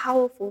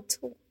powerful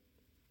tool.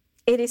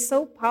 It is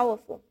so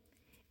powerful.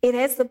 It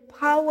has the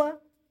power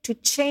to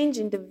change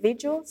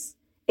individuals.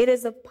 It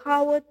has the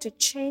power to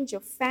change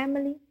your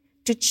family,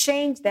 to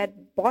change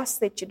that boss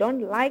that you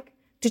don't like,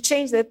 to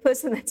change that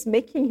person that's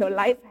making your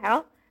life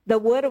hell. The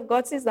word of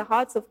God says the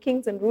hearts of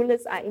kings and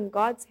rulers are in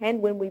God's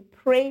hand. When we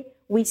pray,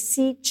 we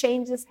see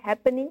changes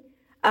happening.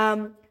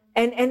 And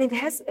it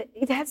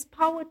has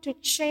power to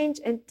change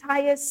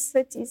entire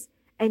cities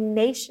and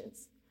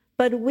nations.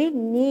 But we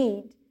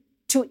need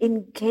to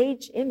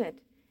engage in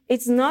it.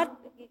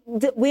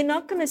 We're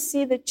not going to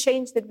see the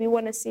change that we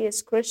want to see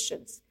as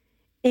Christians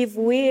if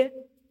we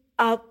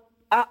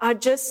are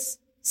just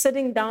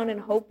sitting down and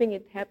hoping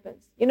it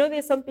happens. You know,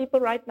 there's some people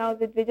right now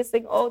that they're just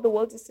saying, oh, the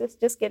world is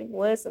just getting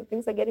worse and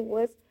things are getting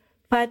worse.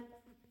 But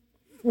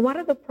what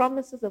are the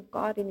promises of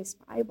God in his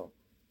Bible?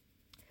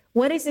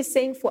 What is he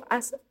saying for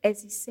us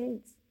as his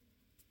saints?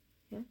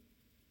 Yeah?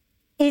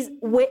 Is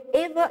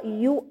wherever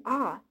you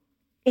are,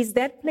 is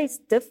that place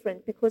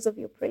different because of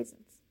your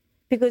presence?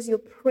 Because you're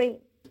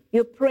praying.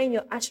 You're praying,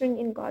 you're ushering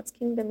in God's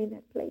kingdom in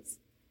that place.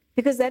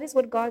 Because that is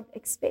what God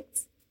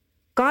expects.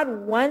 God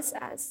wants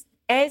us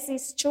as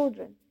his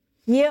children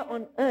here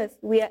on earth.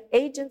 We are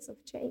agents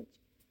of change.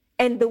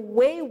 And the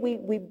way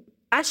we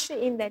usher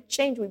in that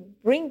change, we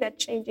bring that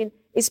change in,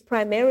 is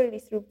primarily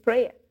through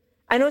prayer.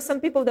 I know some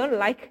people don't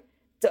like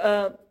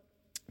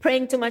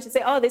praying too much and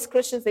say, oh, these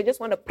Christians, they just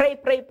want to pray,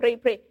 pray, pray,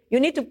 pray. You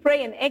need to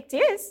pray and act,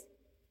 yes.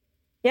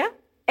 Yeah?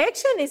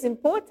 Action is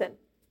important.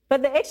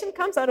 But the action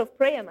comes out of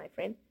prayer, my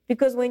friend.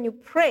 Because when you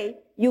pray,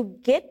 you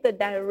get the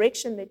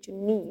direction that you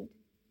need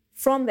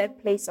from that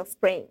place of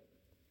praying.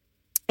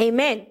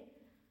 Amen.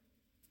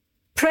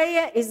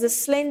 Prayer is the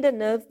slender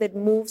nerve that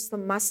moves the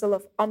muscle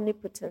of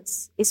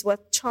omnipotence, is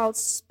what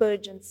Charles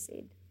Spurgeon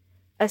said.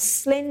 A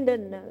slender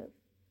nerve,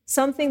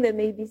 something that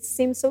may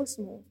seem so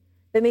small,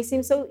 that may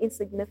seem so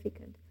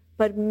insignificant,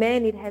 but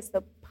man, it has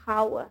the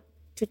power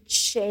to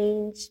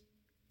change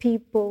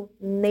people,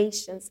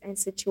 nations, and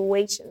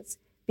situations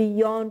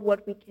beyond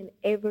what we can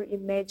ever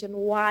imagine.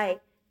 Why?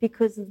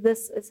 Because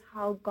this is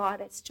how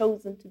God has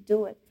chosen to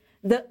do it.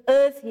 The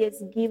earth he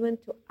has given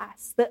to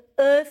us. The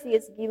earth he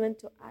has given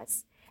to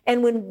us.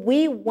 And when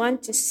we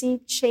want to see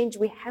change,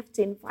 we have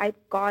to invite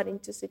God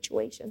into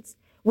situations.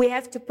 We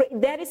have to pray.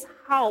 That is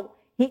how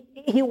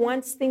he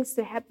wants things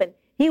to happen.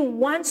 He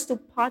wants to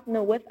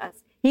partner with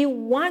us. He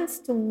wants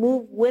to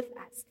move with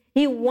us.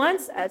 He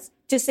wants us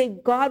to say,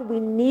 God, we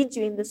need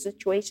you in this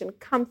situation.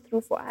 Come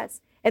through for us.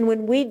 And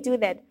when we do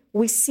that,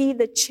 we see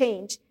the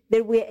change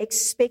that we're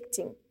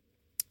expecting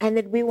and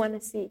that we want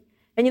to see.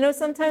 And you know,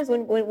 sometimes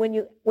when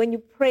you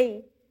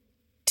pray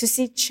to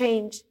see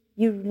change,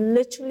 you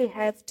literally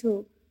have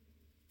to.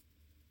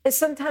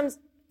 Sometimes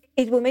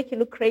it will make you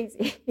look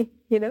crazy,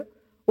 you know,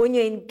 when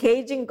you're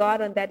engaging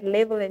God on that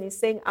level and you're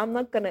saying, I'm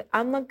not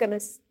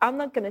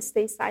gonna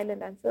stay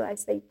silent until I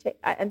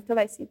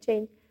see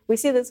change. We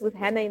see this with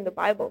Hannah in the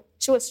Bible.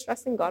 She was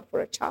trusting God for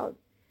a child.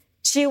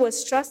 She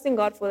was trusting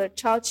God for a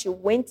child. She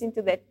went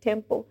into that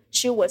temple.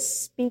 She was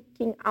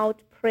speaking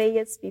out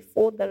prayers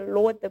before the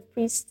Lord. The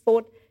priest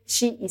thought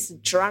she is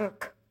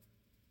drunk.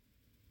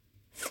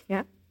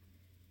 Yeah.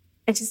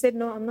 And she said,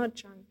 no, I'm not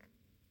drunk.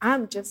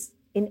 I'm just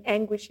in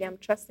anguish here. I'm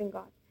trusting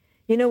God.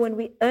 You know, when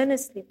we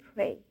earnestly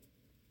pray,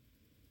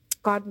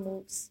 God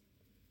moves.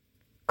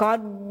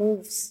 God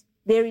moves.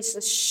 There is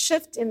a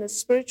shift in the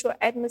spiritual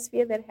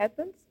atmosphere that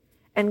happens,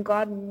 and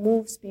God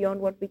moves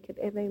beyond what we could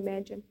ever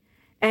imagine.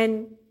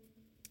 And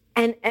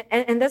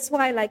that's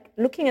why, like,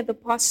 looking at the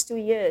past 2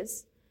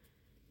 years,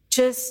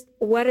 just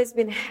what has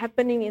been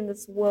happening in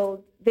this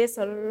world, there's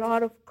a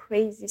lot of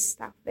crazy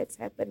stuff that's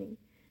happening.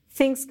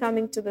 Things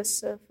coming to the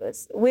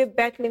surface. We're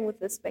battling with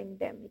this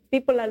pandemic.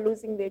 People are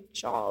losing their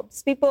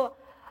jobs. People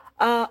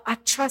are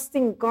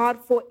trusting God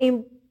for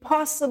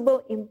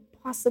impossible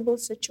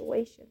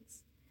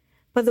situations.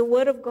 But the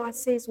word of God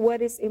says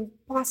what is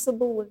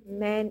impossible with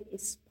man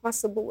is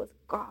possible with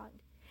God.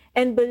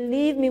 And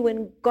believe me,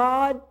 when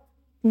God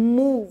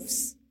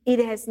moves, it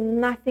has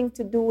nothing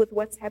to do with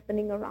what's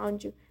happening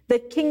around you. The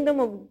kingdom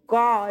of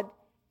God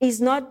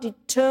is not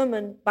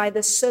determined by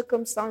the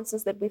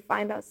circumstances that we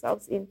find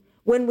ourselves in.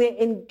 When we're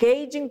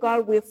engaging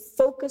God, we're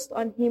focused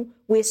on him,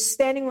 we're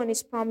standing on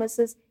his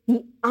promises,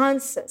 he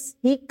answers,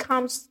 he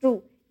comes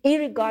through,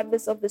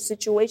 irregardless of the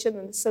situation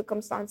and the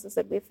circumstances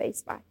that we're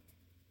faced by.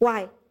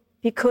 Why?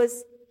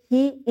 Because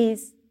he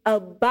is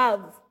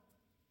above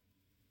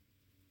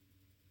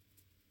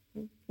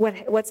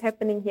what's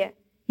happening here.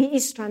 He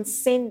is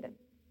transcendent.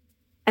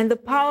 And the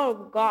power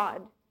of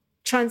God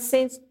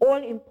transcends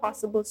all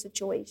impossible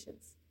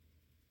situations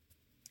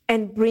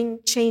and bring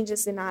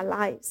changes in our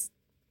lives.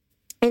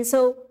 And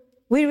so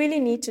we really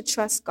need to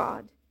trust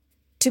God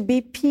to be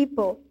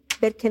people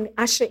that can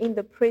usher in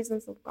the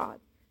presence of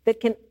God, that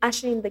can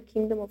usher in the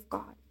kingdom of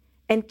God,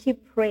 and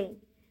keep praying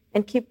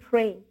and keep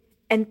praying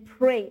and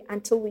pray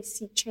until we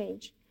see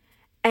change.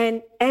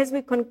 And as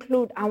we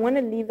conclude, I want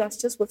to leave us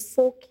just with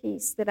 4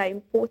 keys that are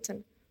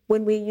important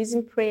when we're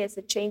using prayer as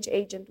a change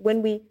agent,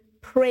 when we're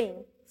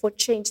praying for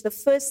change. The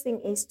first thing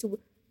is to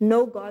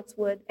know God's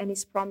word and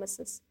his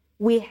promises.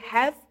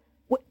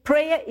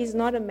 Prayer is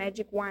not a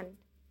magic wand.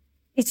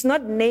 It's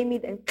not name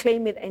it and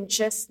claim it and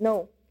just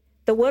know.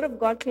 The word of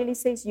God clearly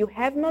says, you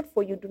have not,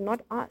 for you do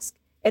not ask.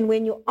 And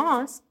when you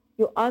ask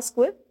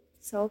with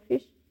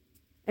selfish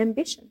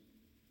ambition.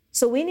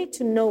 So we need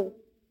to know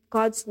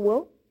God's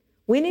will.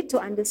 We need to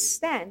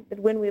understand that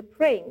when we're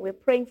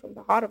praying from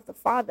the heart of the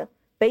Father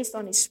based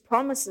on his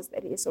promises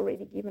that he has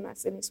already given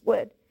us in his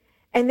word.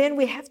 And then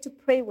we have to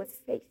pray with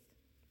faith.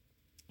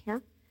 Yeah?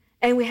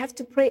 And we have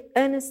to pray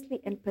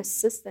earnestly and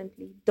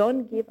persistently.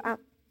 Don't give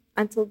up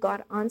until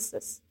God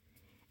answers.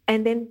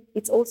 And then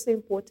it's also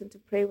important to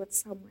pray with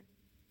someone.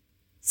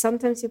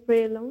 Sometimes you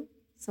pray alone.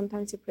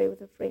 Sometimes you pray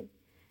with a friend.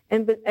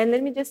 And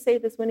let me just say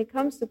this. When it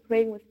comes to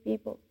praying with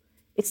people,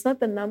 it's not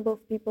the number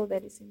of people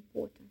that is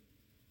important,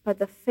 but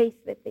the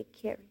faith that they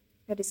carry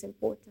that is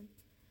important.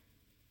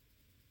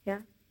 Yeah?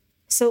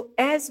 So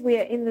as we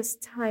are in this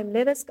time,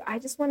 I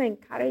just want to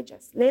encourage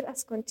us. Let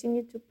us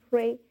continue to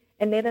pray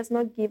and let us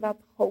not give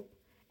up hope.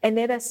 And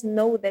let us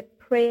know that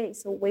prayer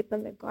is a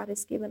weapon that God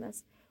has given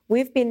us.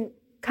 We've been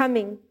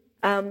coming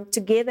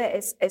together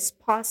as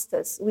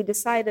pastors. We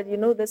decided,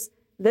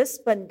 this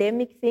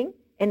pandemic thing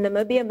in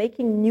Namibia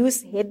making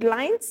news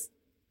headlines,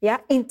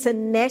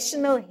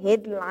 international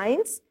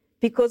headlines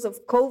because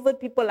of COVID.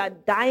 People are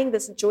dying. The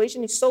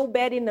situation is so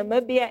bad in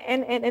Namibia,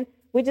 and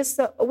we just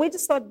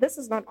thought this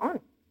is not on.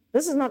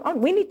 This is not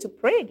on. We need to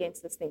pray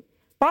against this thing.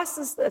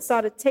 Pastors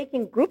started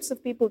taking groups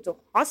of people to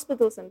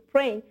hospitals and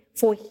praying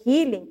for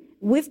healing.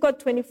 We've got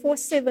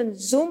 24/7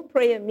 Zoom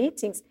prayer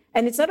meetings,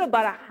 and it's not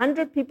about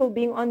 100 people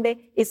being on there.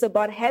 It's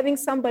about having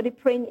somebody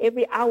praying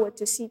every hour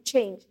to see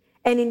change.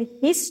 And in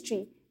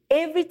history,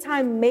 every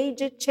time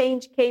major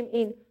change came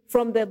in,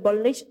 from the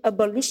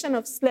abolition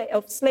of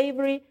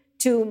slavery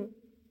to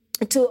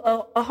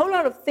a whole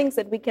lot of things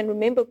that we can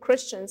remember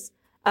Christians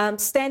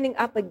standing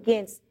up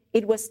against,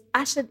 it was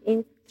ushered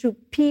in through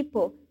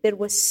people that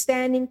were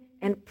standing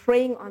and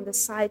praying on the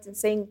sides and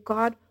saying,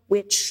 God,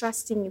 we're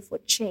trusting you for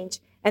change.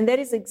 And that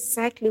is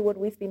exactly what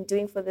we've been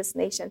doing for this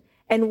nation.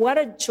 And what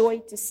a joy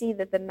to see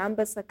that the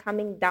numbers are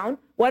coming down.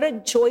 What a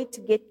joy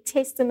to get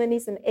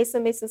testimonies and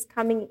SMSs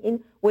coming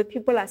in where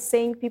people are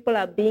saying people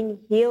are being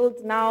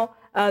healed now.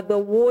 The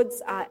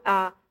wards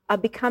are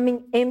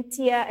becoming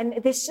emptier.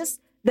 And there's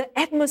just, the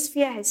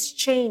atmosphere has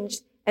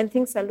changed and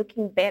things are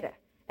looking better.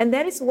 And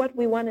that is what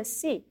we want to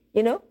see,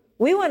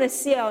 We want to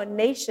see our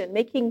nation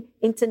making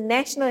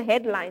international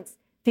headlines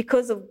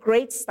because of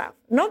great stuff.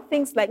 Not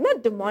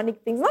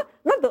demonic things,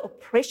 not the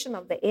oppression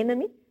of the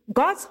enemy.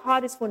 God's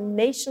heart is for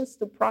nations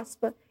to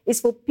prosper,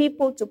 is for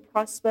people to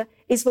prosper,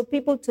 is for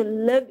people to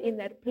live in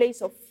that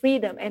place of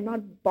freedom and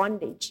not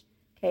bondage.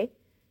 Okay?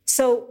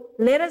 So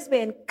let us be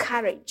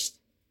encouraged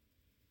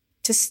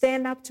to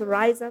stand up, to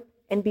rise up,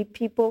 and be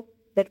people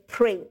that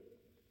pray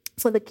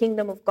for the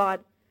kingdom of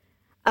God.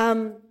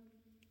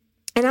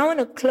 And I want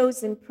to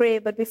close in prayer,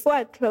 but before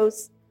I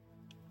close,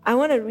 I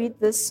want to read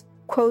this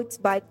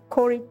quote by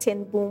Corrie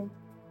ten Boom,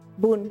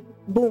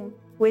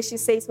 where she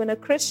says, when a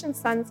Christian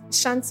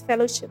shuns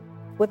fellowship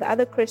with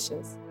other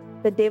Christians,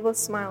 the devil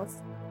smiles.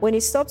 When he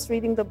stops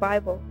reading the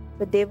Bible,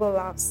 the devil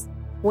laughs.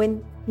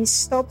 When he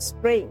stops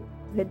praying,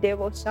 the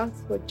devil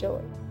shouts for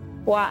joy.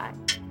 Why?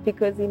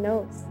 Because he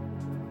knows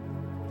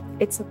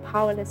it's a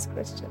powerless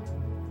Christian.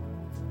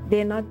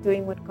 They're not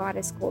doing what God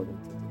has called them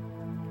to do.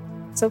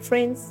 So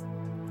friends,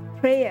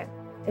 prayer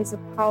is a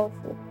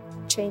powerful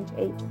change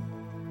agent.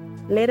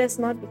 Let us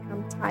not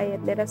become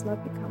tired. Let us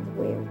not become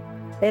weary.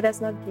 Let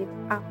us not give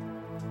up,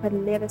 but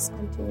let us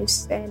continue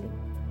standing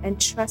and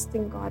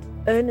trusting God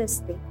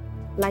earnestly,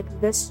 like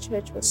this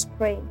church was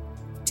praying,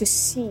 to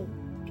see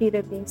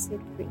Peter being set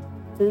free.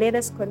 Let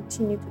us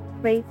continue to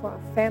pray for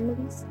our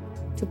families,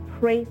 to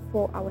pray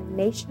for our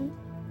nation,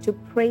 to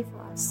pray for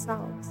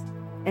ourselves,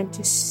 and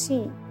to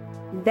see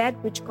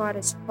that which God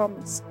has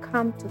promised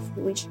come to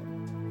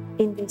fruition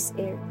in these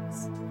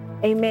areas.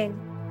 Amen.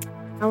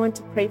 I want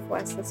to pray for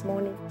us this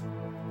morning.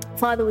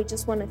 Father, we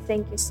just want to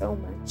thank you so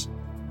much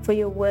for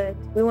your word.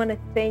 We want to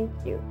thank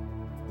you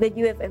that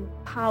you have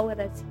empowered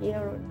us here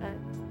on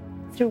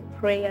earth through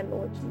prayer,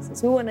 Lord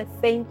Jesus. We want to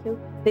thank you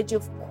that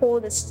you've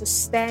called us to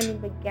stand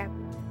in the gap.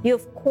 You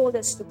have called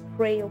us to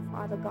pray, oh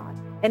Father God.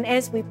 And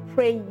as we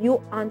pray,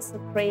 you answer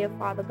prayer,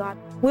 Father God.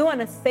 We want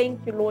to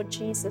thank you, Lord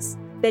Jesus,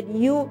 that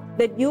you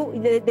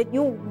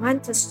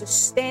want us to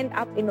stand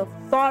up in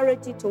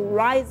authority, to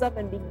rise up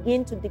and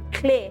begin to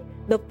declare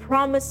the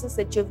promises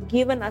that you've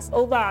given us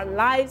over our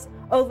lives,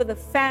 over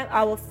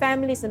our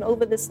families, and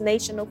over this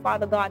nation, oh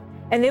Father God.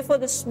 And therefore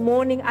this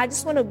morning, I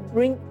just want to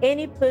bring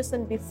any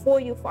person before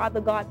you,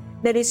 Father God,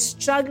 that is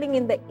struggling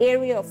in the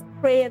area of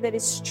prayer, that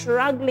is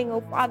struggling,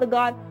 oh Father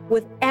God,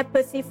 with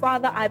apathy,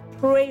 Father. I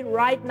pray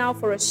right now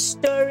for a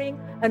stirring.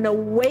 an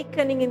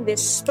awakening in their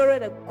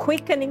spirit, a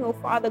quickening, oh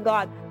Father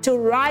God, to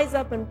rise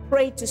up and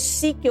pray, to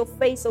seek your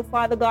face, oh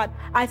Father God.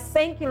 I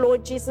thank you,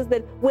 Lord Jesus,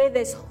 that where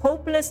there's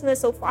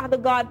hopelessness, oh Father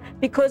God,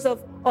 because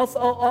of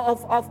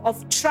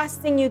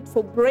trusting you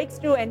for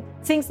breakthrough and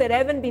things that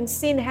haven't been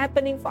seen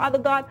happening, Father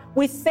God,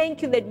 we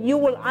thank you that you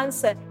will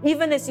answer,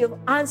 even as you've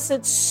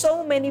answered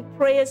so many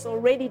prayers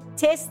already,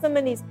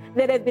 testimonies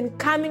that have been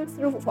coming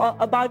through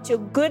about your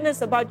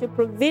goodness, about your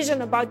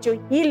provision, about your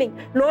healing.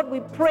 Lord,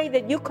 we pray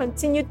that you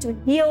continue to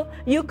heal,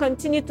 you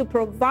continue to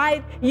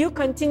provide, you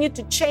continue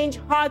to change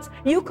hearts,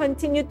 you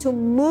continue to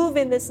move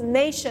in this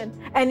nation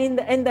and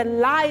in the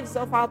lives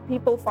of our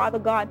people, Father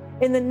God.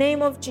 In the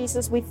name of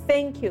Jesus, we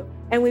thank you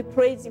and we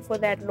praise you for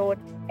that, Lord.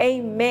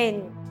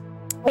 Amen.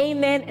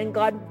 Amen. And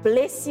God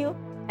bless you.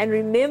 And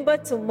remember,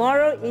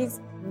 tomorrow is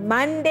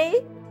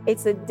Monday.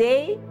 It's a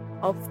day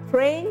of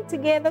praying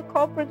together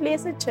corporately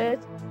as a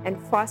church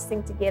and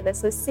fasting together.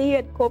 So see you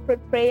at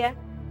corporate prayer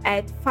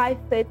at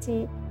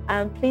 5:30.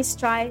 Please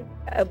try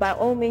by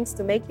all means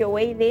to make your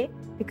way there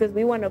because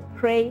we want to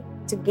pray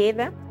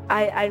together.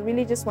 I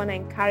really just want to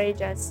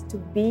encourage us to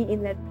be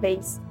in that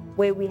place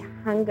where we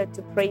hunger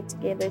to pray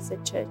together as a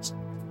church.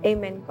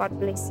 Amen. God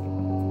bless you.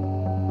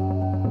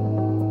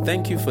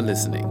 Thank you for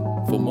listening.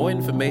 For more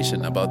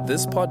information about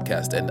this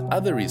podcast and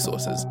other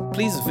resources,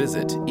 please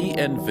visit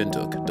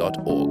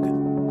enwindhoek.org.